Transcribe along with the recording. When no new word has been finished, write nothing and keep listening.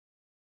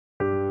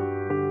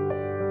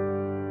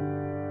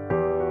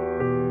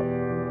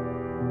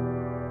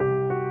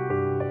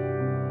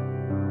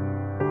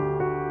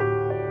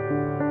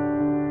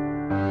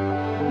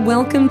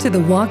Welcome to the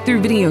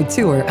walkthrough video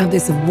tour of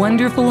this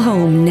wonderful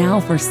home now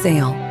for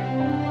sale.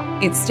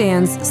 It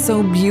stands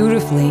so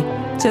beautifully,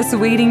 just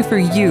waiting for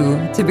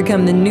you to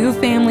become the new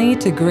family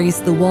to grace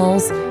the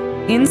walls,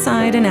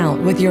 inside and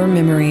out with your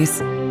memories.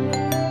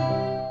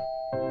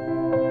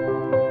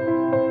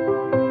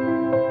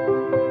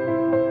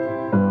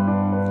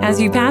 As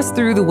you pass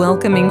through the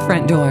welcoming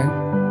front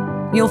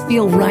door, you'll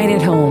feel right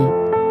at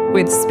home,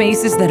 with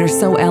spaces that are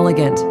so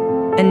elegant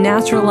and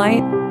natural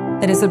light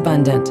that is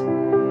abundant.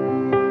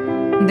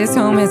 This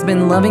home has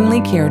been lovingly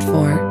cared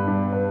for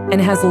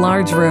and has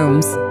large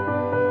rooms,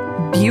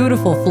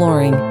 beautiful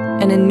flooring,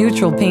 and a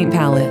neutral paint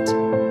palette.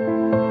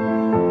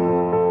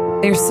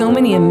 There's so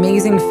many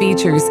amazing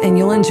features, and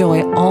you'll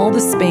enjoy all the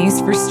space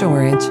for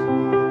storage.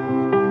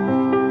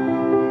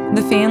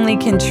 The family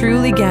can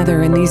truly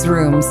gather in these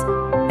rooms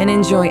and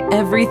enjoy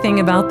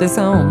everything about this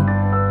home.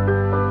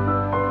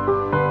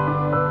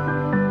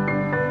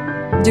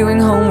 Doing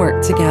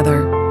homework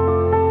together,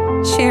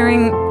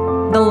 sharing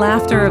the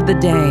laughter of the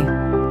day.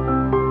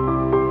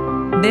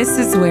 This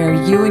is where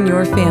you and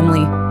your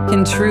family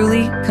can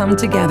truly come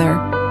together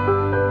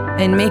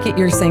and make it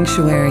your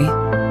sanctuary.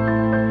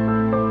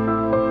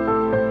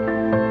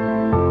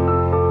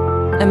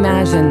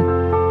 Imagine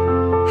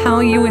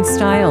how you would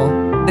style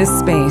this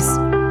space,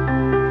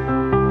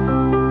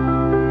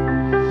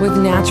 with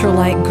natural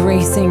light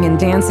gracing and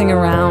dancing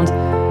around,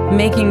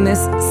 making this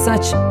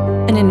such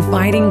an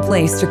inviting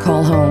place to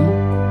call home.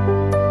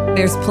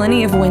 There's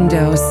plenty of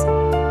windows,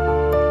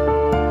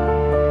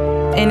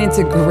 and it's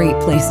a great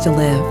place to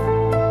live.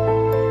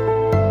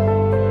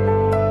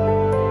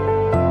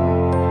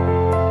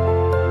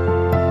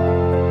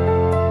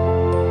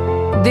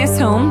 This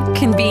home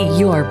can be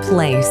your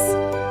place,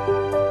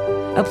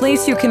 a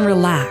place you can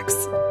relax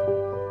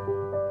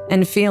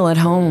and feel at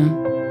home,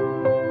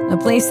 a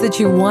place that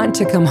you want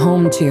to come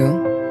home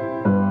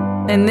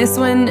to. And this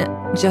one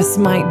just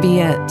might be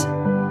it,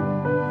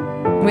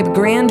 with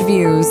grand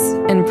views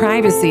and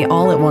privacy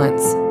all at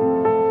once.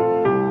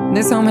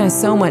 This home has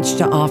so much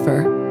to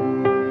offer.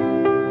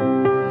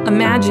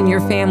 Imagine your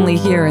family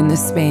here in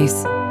this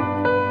space,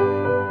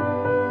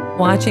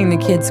 watching the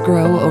kids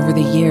grow over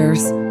the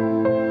years.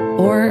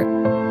 Or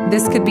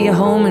this could be a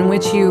home in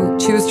which you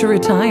choose to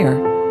retire,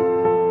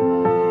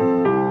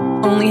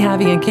 only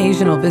having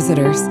occasional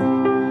visitors.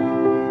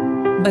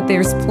 But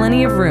there's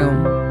plenty of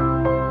room,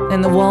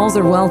 and the walls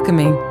are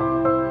welcoming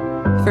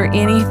for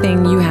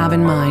anything you have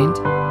in mind.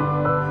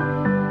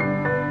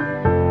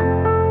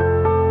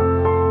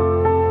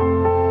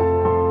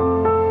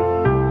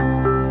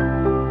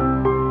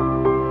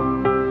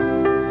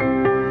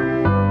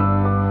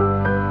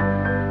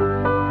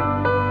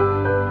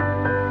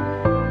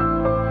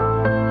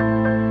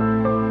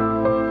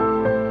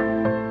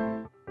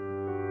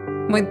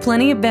 With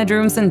plenty of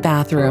bedrooms and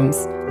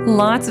bathrooms,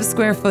 lots of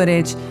square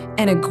footage,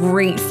 and a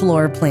great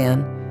floor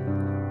plan.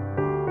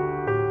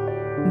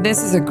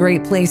 This is a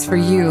great place for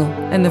you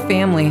and the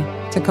family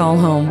to call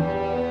home.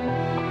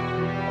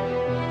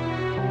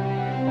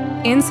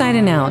 Inside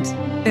and out,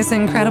 this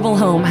incredible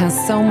home has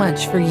so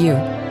much for you.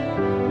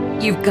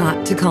 You've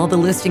got to call the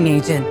listing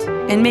agent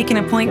and make an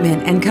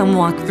appointment and come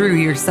walk through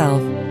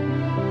yourself.